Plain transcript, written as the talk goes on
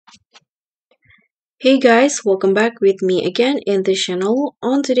Hey guys, welcome back with me again in this channel.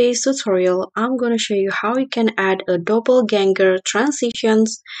 On today's tutorial, I'm going to show you how you can add a doppelganger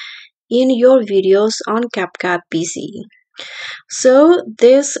transitions in your videos on CapCut PC. So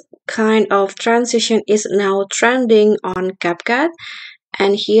this kind of transition is now trending on CapCut,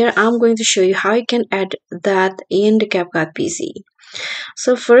 and here I'm going to show you how you can add that in the CapCut PC.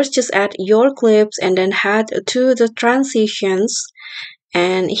 So first just add your clips and then head to the transitions,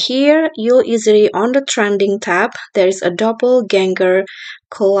 and here you'll easily on the trending tab there is a doppelganger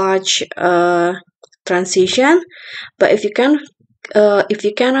collage transition. But if you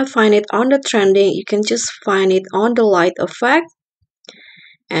cannot find it on the trending, you can just find it on the light effect,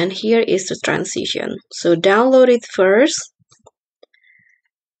 and here is the transition. So download it first,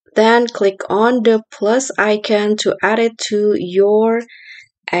 then click on the plus icon to add it to your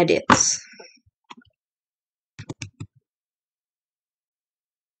edits.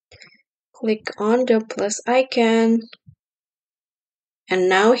 Click on the plus icon, and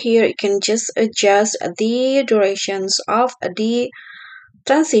now here you can just adjust the durations of the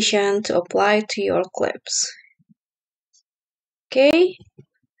transition to apply to your clips. Okay,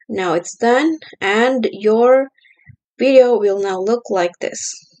 now it's done and your video will now look like this.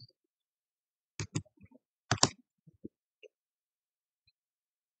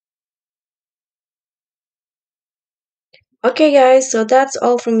 Okay guys, so that's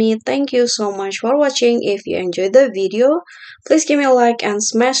all from me. Thank you so much for watching. If you enjoyed the video, please give me a like and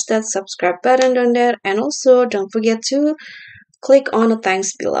smash that subscribe button down there, and also don't forget to click on the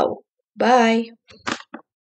thanks below. Bye.